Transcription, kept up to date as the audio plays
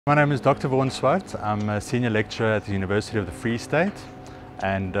My name is Dr. Vaughn Swart. I'm a senior lecturer at the University of the Free State,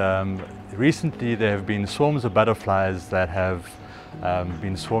 and recently there have been swarms of butterflies that have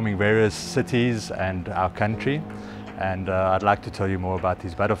been swarming various cities and our country, and I'd like to tell you more about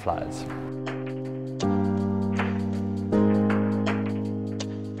these butterflies.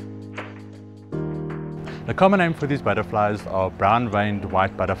 The common name for these butterflies are brown-veined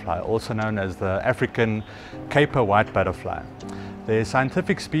white butterfly, also known as the African caper white butterfly. Their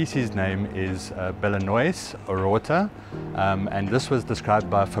scientific species name is Belenois aurota, and this was described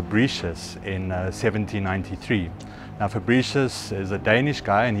by Fabricius in 1793. Now Fabricius is a Danish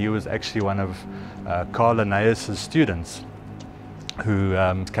guy, and he was actually one of Carl Linnaeus' students who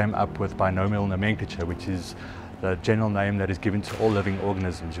came up with binomial nomenclature, which is the general name that is given to all living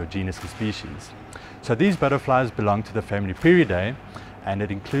organisms, your genus and species. So these butterflies belong to the family Pieridae, and it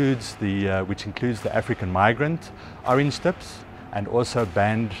includes which includes the African migrant, orange tips, and also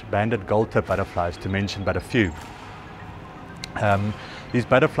banded gold-tip butterflies, to mention but a few. These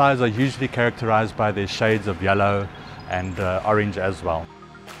butterflies are usually characterized by their shades of yellow and orange as well.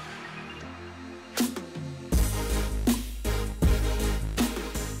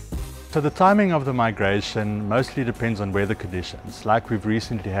 So the timing of the migration mostly depends on weather conditions, like we've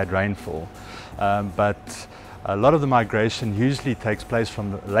recently had rainfall, but a lot of the migration usually takes place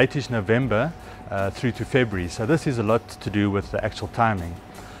from late-ish November through to February, so this is a lot to do with the actual timing.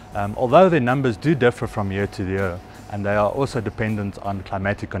 Although their numbers do differ from year to year, and they are also dependent on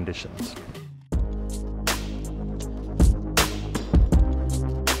climatic conditions.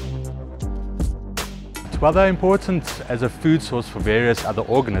 Well, they're important as a food source for various other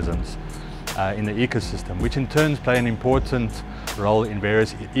organisms in the ecosystem, which in turn play an important role in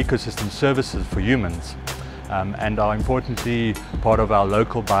various ecosystem services for humans. And are importantly part of our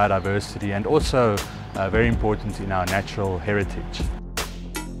local biodiversity, and also very important in our natural heritage.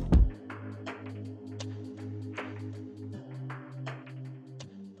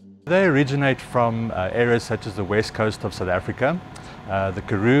 They originate from areas such as the west coast of South Africa, the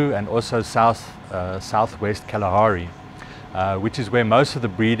Karoo, and also southwest Kalahari, which is where most of the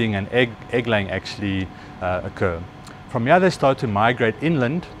breeding and egg laying actually occur. From here they start to migrate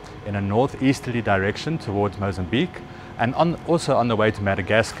inland in a northeasterly direction towards Mozambique, and also on the way to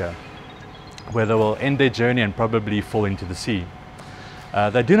Madagascar, where they will end their journey and probably fall into the sea.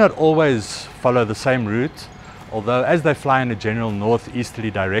 They do not always follow the same route, although as they fly in a general northeasterly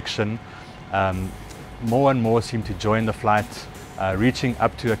direction, more and more seem to join the flight, reaching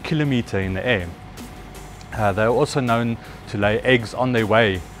up to 1 kilometer in the air. They are also known to lay eggs on their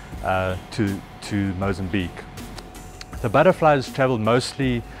way to Mozambique. The butterflies travel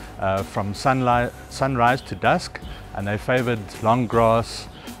mostly from sunrise to dusk, and they favored long grass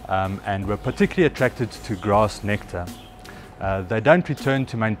and were particularly attracted to grass nectar. They don't return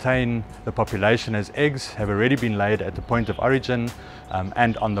to maintain the population, as eggs have already been laid at the point of origin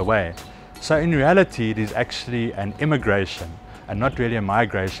and on the way. So in reality it is actually an immigration and not really a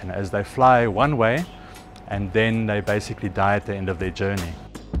migration, as they fly one way and then they basically die at the end of their journey.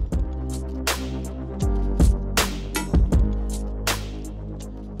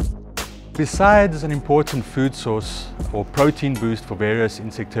 Besides an important food source or protein boost for various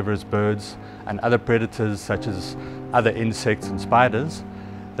insectivorous birds and other predators such as other insects and spiders,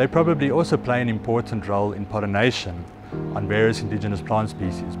 they probably also play an important role in pollination on various indigenous plant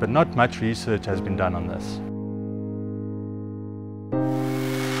species, but not much research has been done on this.